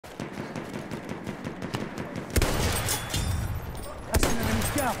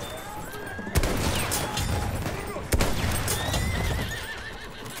Scout.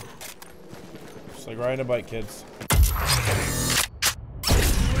 Just like riding a bike, kids.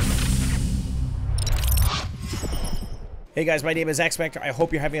 Hey guys, my name is X-Factor. I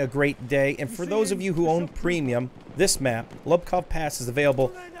hope you're having a great day. And for those of you who own Premium, this map, Lupkow Pass, is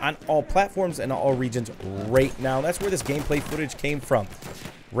available on all platforms and all regions right now. That's where this gameplay footage came from.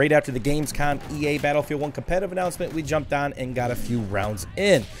 Right after the Gamescom EA Battlefield 1 competitive announcement, we jumped on and got a few rounds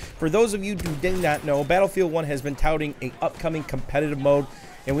in. For those of you who did not know, Battlefield 1 has been touting an upcoming competitive mode,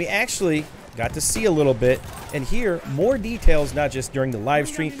 and we actually got to see a little bit and hear more details, not just during the live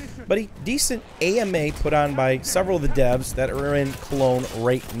stream, but a decent AMA put on by several of the devs that are in Cologne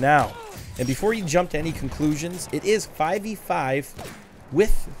right now. And before you jump to any conclusions, it is 5v5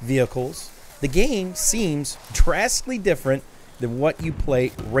 with vehicles. The game seems drastically different than what you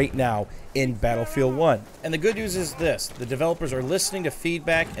play right now in Battlefield 1. And the good news is this: the developers are listening to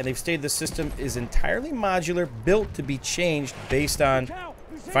feedback, and they've stated the system is entirely modular, built to be changed based on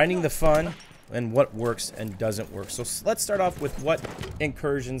finding the fun and what works and doesn't work. So let's start off with what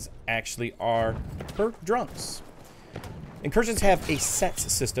incursions actually are per Drunks. Incursions have a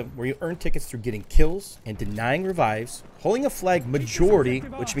sets system where you earn tickets through getting kills and denying revives, holding a flag majority,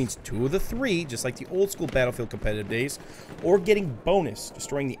 which means 2 of the 3, just like the old school Battlefield competitive days, or getting bonus,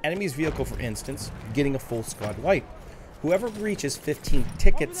 destroying the enemy's vehicle, for instance, getting a full squad wipe. Whoever reaches 15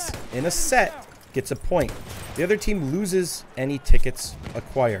 tickets in a set gets a point. The other team loses any tickets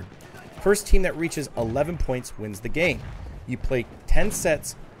acquired. First team that reaches 11 points wins the game. You play 10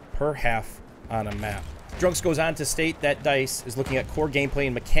 sets per half on a map. Drunks goes on to state that DICE is looking at core gameplay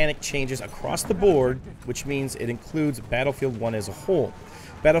and mechanic changes across the board, which means it includes Battlefield 1 as a whole.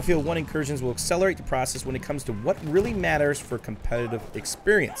 Battlefield 1 incursions will accelerate the process when it comes to what really matters for competitive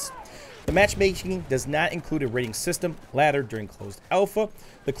experience. The matchmaking does not include a rating system ladder during closed alpha.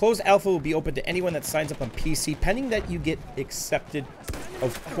 The closed alpha will be open to anyone that signs up on PC, pending that you get accepted,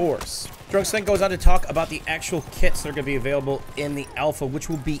 of course. Drunks then goes on to talk about the actual kits that are going to be available in the alpha, which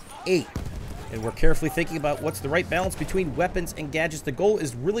will be 8. And we're carefully thinking about what's the right balance between weapons and gadgets. The goal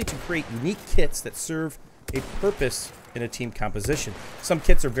is really to create unique kits that serve a purpose in a team composition. Some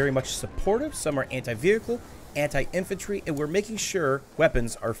kits are very much supportive, some are anti-vehicle, anti-infantry, and we're making sure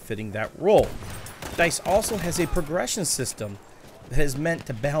weapons are fitting that role. DICE also has a progression system that is meant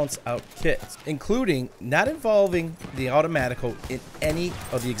to balance out kits, including not involving the automatical in any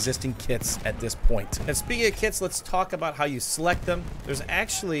of the existing kits at this point. And speaking of kits, let's talk about how you select them. There's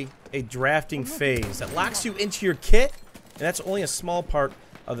actually a drafting phase that locks you into your kit, and that's only a small part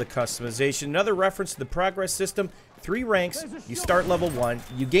of the customization. Another reference to the progress system: 3 ranks. You start level 1.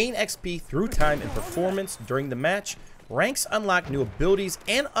 You gain XP through time and performance during the match. Ranks unlock new abilities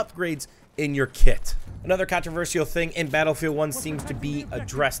and upgrades in your kit. Another controversial thing in Battlefield 1 seems to be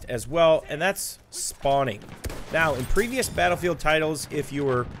addressed as well, and that's spawning. Now, in previous Battlefield titles, if you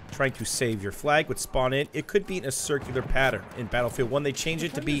were trying to save your flag would spawn in, it could be in a circular pattern. In Battlefield 1, they changed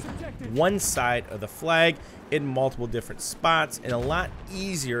it to be one side of the flag in multiple different spots, and a lot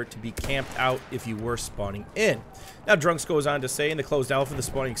easier to be camped out if you were spawning in. Now, Drunks goes on to say, in the closed alpha, the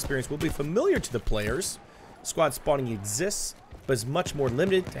spawning experience will be familiar to the players. Squad spawning exists, but is much more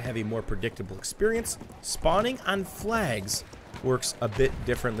limited to have a more predictable experience. Spawning on flags works a bit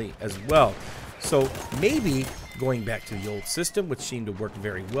differently as well. So maybe going back to the old system, which seemed to work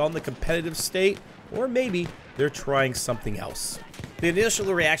very well in the competitive state, or maybe they're trying something else. The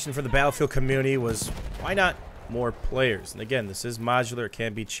initial reaction for the Battlefield community was, why not more players? And again, this is modular, it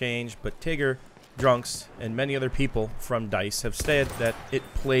can be changed, but Tigger, Drunks, and many other people from DICE have said that it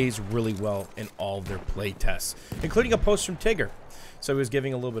plays really well in all of their play tests, including a post from Tigger. So he was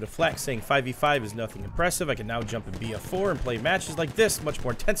giving a little bit of flack, saying 5v5 is nothing impressive. I can now jump in BF4 and play matches like this, much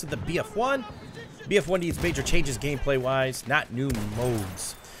more intensive than BF1. BF1 needs major changes gameplay-wise, not new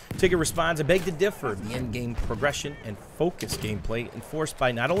modes. Tigger responds, I beg to differ. The in-game progression and focus gameplay enforced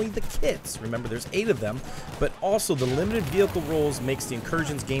by not only the kits, remember there's 8 of them, but also the limited vehicle roles makes the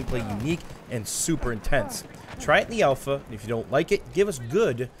Incursions gameplay unique and super intense. Try it in the alpha, and if you don't like it, give us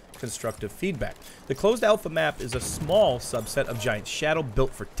good constructive feedback. The closed alpha map is a small subset of Giant Shadow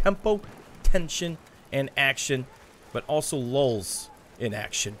built for tempo, tension, and action, but also lulls in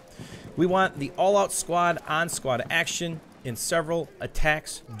action. We want the all-out squad on squad action in several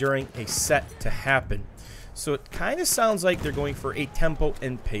attacks during a set to happen. So it kind of sounds like they're going for a tempo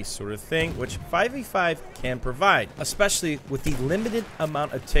and pace sort of thing, which 5v5 can provide, especially with the limited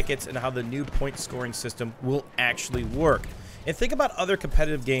amount of tickets and how the new point scoring system will actually work. And think about other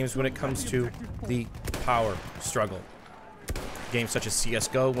competitive games when it comes to the power struggle. Games such as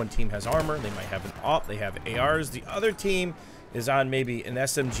CSGO, one team has armor, they might have an AWP, they have ARs, the other team is on maybe an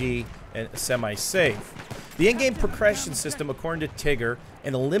SMG and a semi-safe. The in-game progression system, according to Tigger,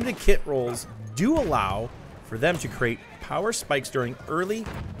 and the limited kit rolls do allow for them to create power spikes during early,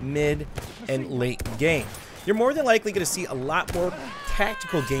 mid, and late game. You're more than likely going to see a lot more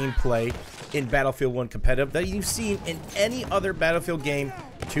tactical gameplay in Battlefield 1 competitive that you've seen in any other Battlefield game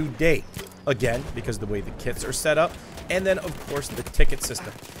to date. Again, because of the way the kits are set up, and then of course the ticket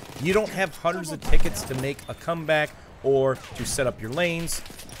system. You don't have hundreds of tickets to make a comeback or to set up your lanes.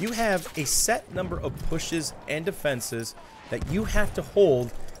 You have a set number of pushes and defenses that you have to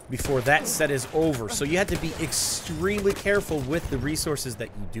hold before that set is over. So you have to be extremely careful with the resources that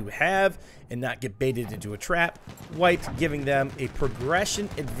you do have and not get baited into a trap, wiped, giving them a progression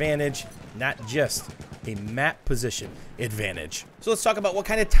advantage, not just a map position advantage. So let's talk about what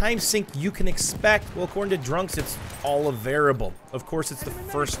kind of time sync you can expect. Well, according to Drunks, it's all a variable. Of course, it's the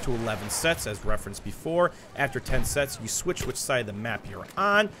first to 11 sets, as referenced before. After 10 sets, you switch which side of the map you're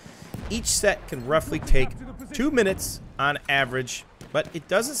on. Each set can roughly take 2 minutes on average, but it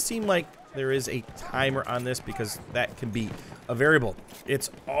doesn't seem like there is a timer on this because that can be a variable. It's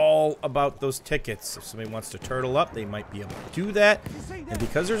all about those tickets. If somebody wants to turtle up, they might be able to do that. And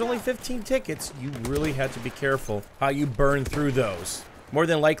because there's only 15 tickets, you really have to be careful how you burn through those. More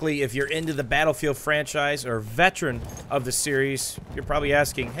than likely, if you're into the Battlefield franchise or veteran of the series, you're probably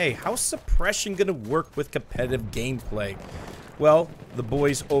asking, hey, how's suppression going to work with competitive gameplay? Well, the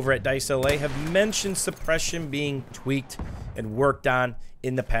boys over at DICE LA have mentioned suppression being tweaked and worked on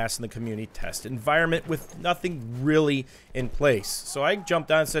in the past in the community test environment with nothing really in place. So I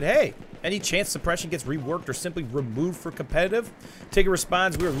jumped on and said, hey, any chance suppression gets reworked or simply removed for competitive? Tigger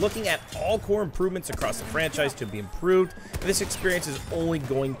responds, we're looking at all core improvements across the franchise to be improved, and this experience is only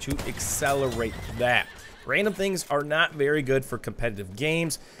going to accelerate that. Random things are not very good for competitive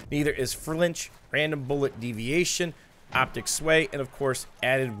games. Neither is flinch, random bullet deviation, optic sway, and of course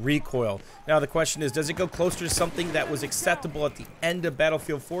added recoil. Now the question is, does it go closer to something that was acceptable at the end of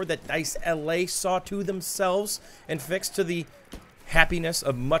Battlefield 4 that DICE LA saw to themselves and fixed to the happiness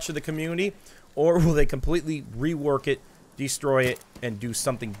of much of the community, or will they completely rework it, destroy it, and do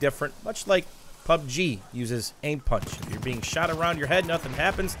something different, much like PUBG uses aim punch? If you're being shot around your head, nothing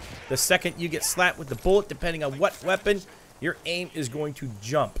happens. The second you get slapped with the bullet, depending on what weapon, your aim is going to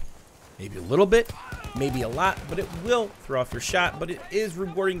jump. Maybe a little bit, maybe a lot, but it will throw off your shot. But it is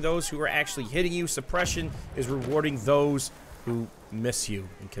rewarding those who are actually hitting you. Suppression is rewarding those who miss you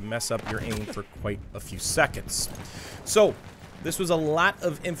and can mess up your aim for quite a few seconds. So this was a lot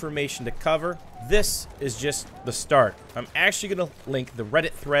of information to cover. This is just the start. I'm actually going to link the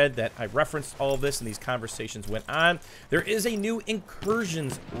Reddit thread that I referenced all of this and these conversations went on. There is a new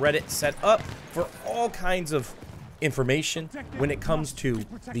Incursions Reddit set up for all kinds of information when it comes to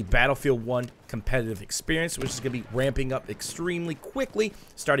the Battlefield 1 competitive experience, which is going to be ramping up extremely quickly,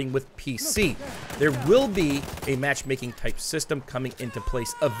 starting with PC. There will be a matchmaking type system coming into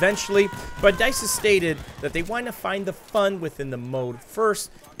place eventually, but DICE has stated that they want to find the fun within the mode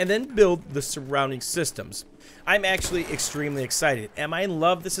first and then build the surrounding systems. I'm actually extremely excited. Am I in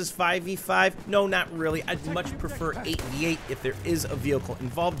love this is 5v5? No, not really. I'd much prefer 8v8 if there is a vehicle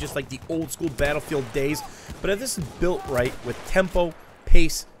involved, just like the old school Battlefield days. But if this is built right with tempo,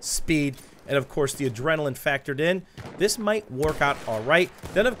 pace, speed, and of course the adrenaline factored in, this might work out all right.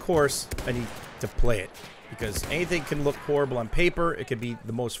 Then of course I need to play it, because anything can look horrible on paper. It could be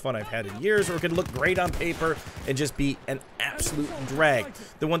the most fun I've had in years, or it could look great on paper and just be an absolute drag.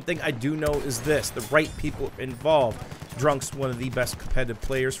 The one thing I do know is this: the right people involved. Drunk's one of the best competitive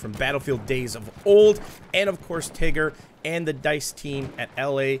players from Battlefield days of old, and of course Tigger and the DICE team at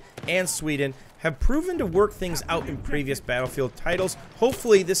LA and Sweden have proven to work things out in previous Battlefield titles.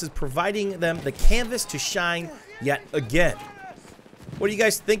 Hopefully this is providing them the canvas to shine yet again. What do you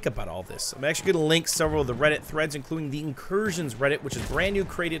guys think about all this? I'm actually going to link several of the Reddit threads, including the Incursions Reddit, which is brand new,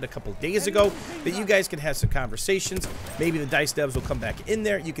 created a couple days ago, that you guys can have some conversations. Maybe the DICE devs will come back in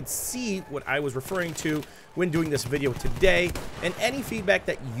there. You can see what I was referring to when doing this video today, and any feedback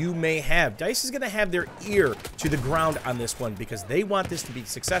that you may have. DICE is going to have their ear to the ground on this one because they want this to be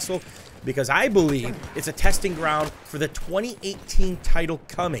successful, because I believe it's a testing ground for the 2018 title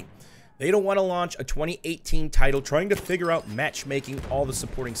coming. They don't want to launch a 2018 title trying to figure out matchmaking, all the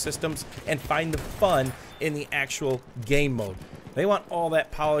supporting systems, and find the fun in the actual game mode. They want all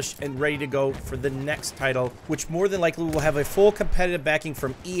that polished and ready to go for the next title, which more than likely will have a full competitive backing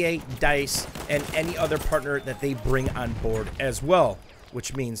from EA, DICE, and any other partner that they bring on board as well,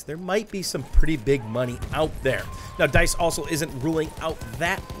 which means there might be some pretty big money out there. Now, DICE also isn't ruling out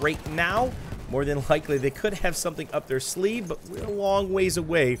that right now, more than likely they could have something up their sleeve, but we're a long ways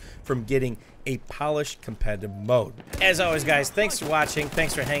away from getting a polished competitive mode. As always, guys, thanks for watching.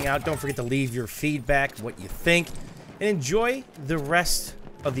 Thanks for hanging out. Don't forget to leave your feedback, what you think, and enjoy the rest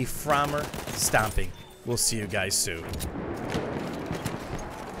of the Frommer stomping. We'll see you guys soon.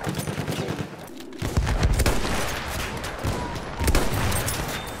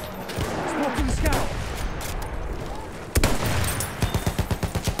 Smoking scout.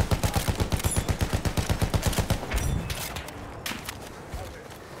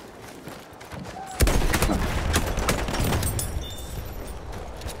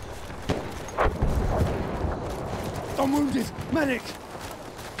 I'm wounded. Medic.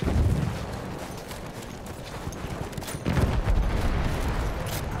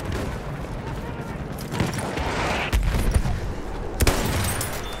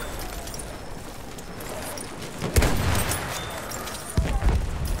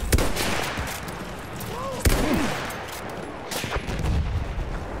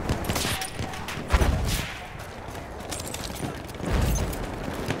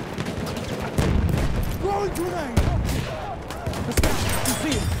 Throwing grenade. Let's go. You see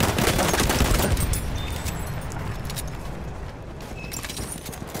it.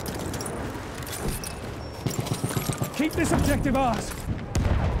 Keep this objective ours.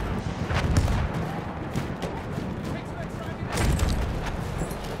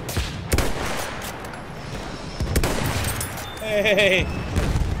 Hey,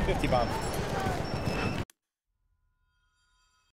 50 bomb.